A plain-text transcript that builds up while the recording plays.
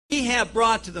we have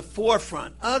brought to the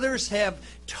forefront. Others have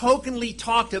tokenly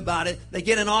talked about it. They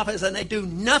get in office and they do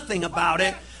nothing about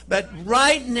it. But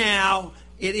right now,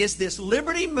 it is this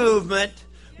liberty movement,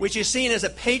 which is seen as a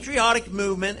patriotic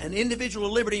movement, an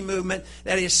individual liberty movement,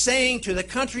 that is saying to the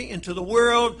country and to the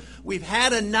world, we've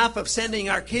had enough of sending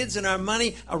our kids and our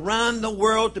money around the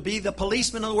world to be the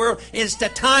policemen of the world. It's the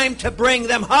time to bring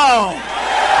them home.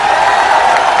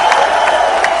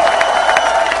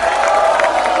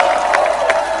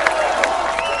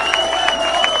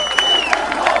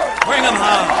 Bring them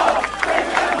home.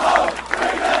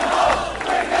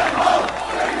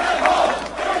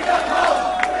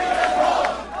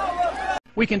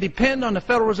 We can depend on the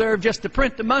Federal Reserve just to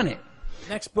print the money.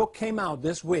 Next book came out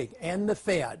this week, End the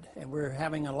Fed, and we're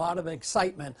having a lot of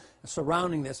excitement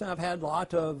surrounding this. And I've had a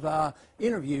lot of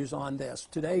interviews on this.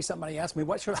 Today somebody asked me,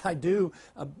 what should I do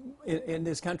in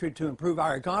this country to improve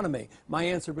our economy? My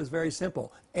answer was very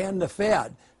simple, end the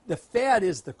Fed. The Fed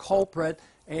is the culprit,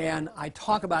 and I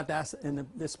talk about that in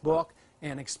this book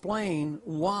and explain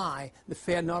why the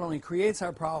Fed not only creates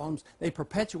our problems, they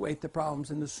perpetuate the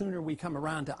problems, and the sooner we come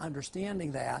around to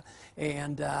understanding that,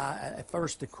 and at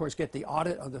first, of course, get the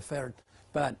audit of the Fed,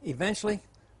 but eventually,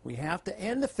 we have to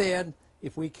end the Fed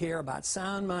if we care about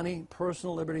sound money,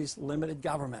 personal liberties, limited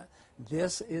government.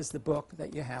 This is the book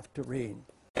that you have to read.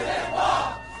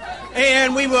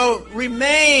 And we will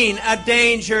remain a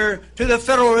danger to the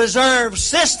Federal Reserve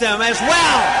System as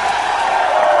well.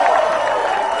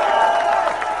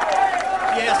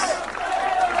 Yes.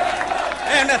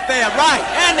 And the Fed, right,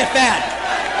 and the Fed.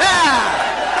 Ah!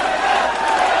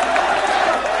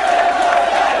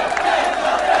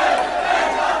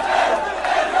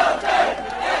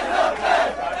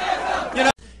 You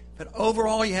know, but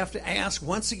overall you have to ask,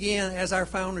 once again, as our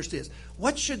founders did,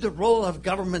 what should the role of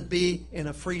government be in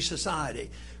a free society?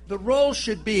 The role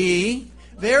should be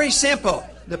very simple,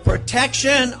 the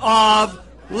protection of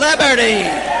liberty.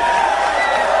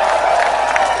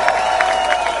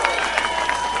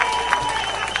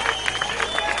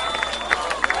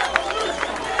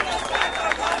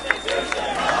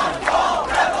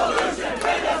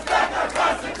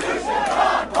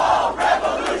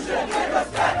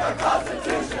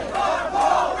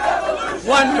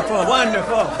 Wonderful,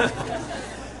 wonderful.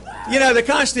 You know, the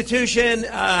Constitution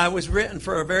was written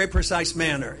for a very precise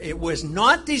manner. It was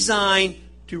not designed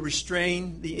to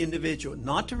restrain the individual,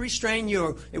 not to restrain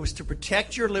you. It was to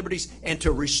protect your liberties and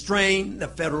to restrain the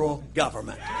federal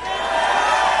government.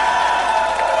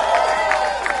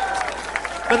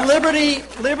 But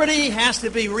liberty has to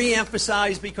be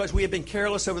re-emphasized because we have been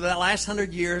careless over the last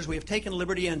 100 years. We have taken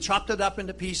liberty and chopped it up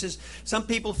into pieces. Some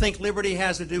people think liberty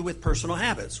has to do with personal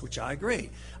habits, which I agree.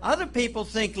 Other people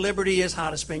think liberty is how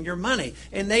to spend your money,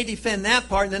 and they defend that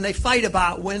part, and then they fight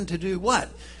about when to do what.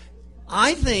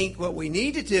 I think what we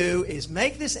need to do is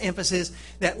make this emphasis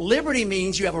that liberty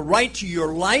means you have a right to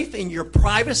your life and your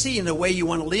privacy and the way you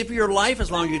want to live your life as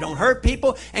long as you don't hurt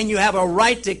people, and you have a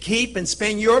right to keep and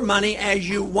spend your money as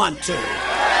you want to.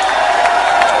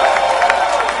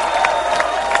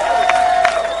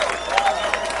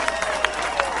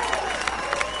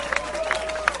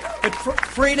 But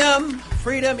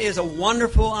freedom is a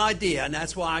wonderful idea, and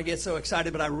that's why I get so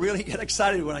excited, but I really get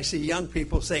excited when I see young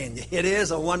people saying, it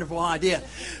is a wonderful idea.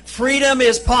 Freedom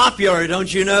is popular,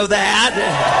 don't you know that?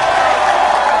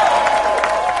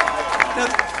 Now,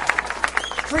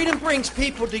 freedom brings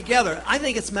people together. I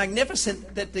think it's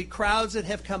magnificent that the crowds that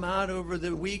have come out over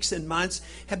the weeks and months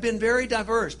have been very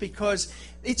diverse, because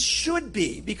it should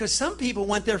be, because some people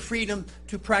want their freedom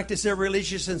to practice their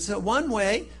religious in one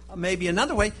way, maybe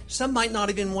another way. Some might not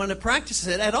even want to practice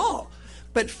it at all.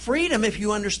 But freedom, if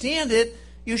you understand it,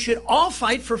 you should all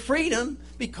fight for freedom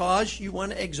because you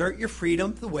want to exert your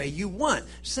freedom the way you want.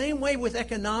 Same way with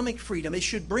economic freedom. It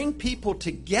should bring people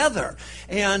together.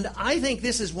 And I think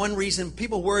this is one reason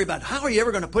people worry about, how are you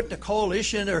ever going to put in a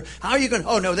coalition, or how are you going to,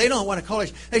 oh no, they don't want a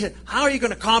coalition. They said, how are you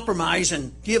going to compromise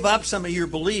and give up some of your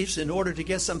beliefs in order to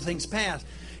get some things passed?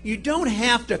 You don't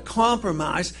have to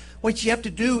compromise. What you have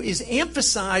to do is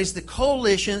emphasize the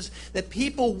coalitions that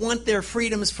people want their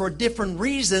freedoms for a different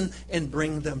reason and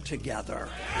bring them together.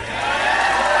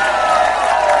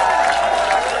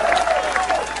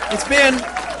 It's been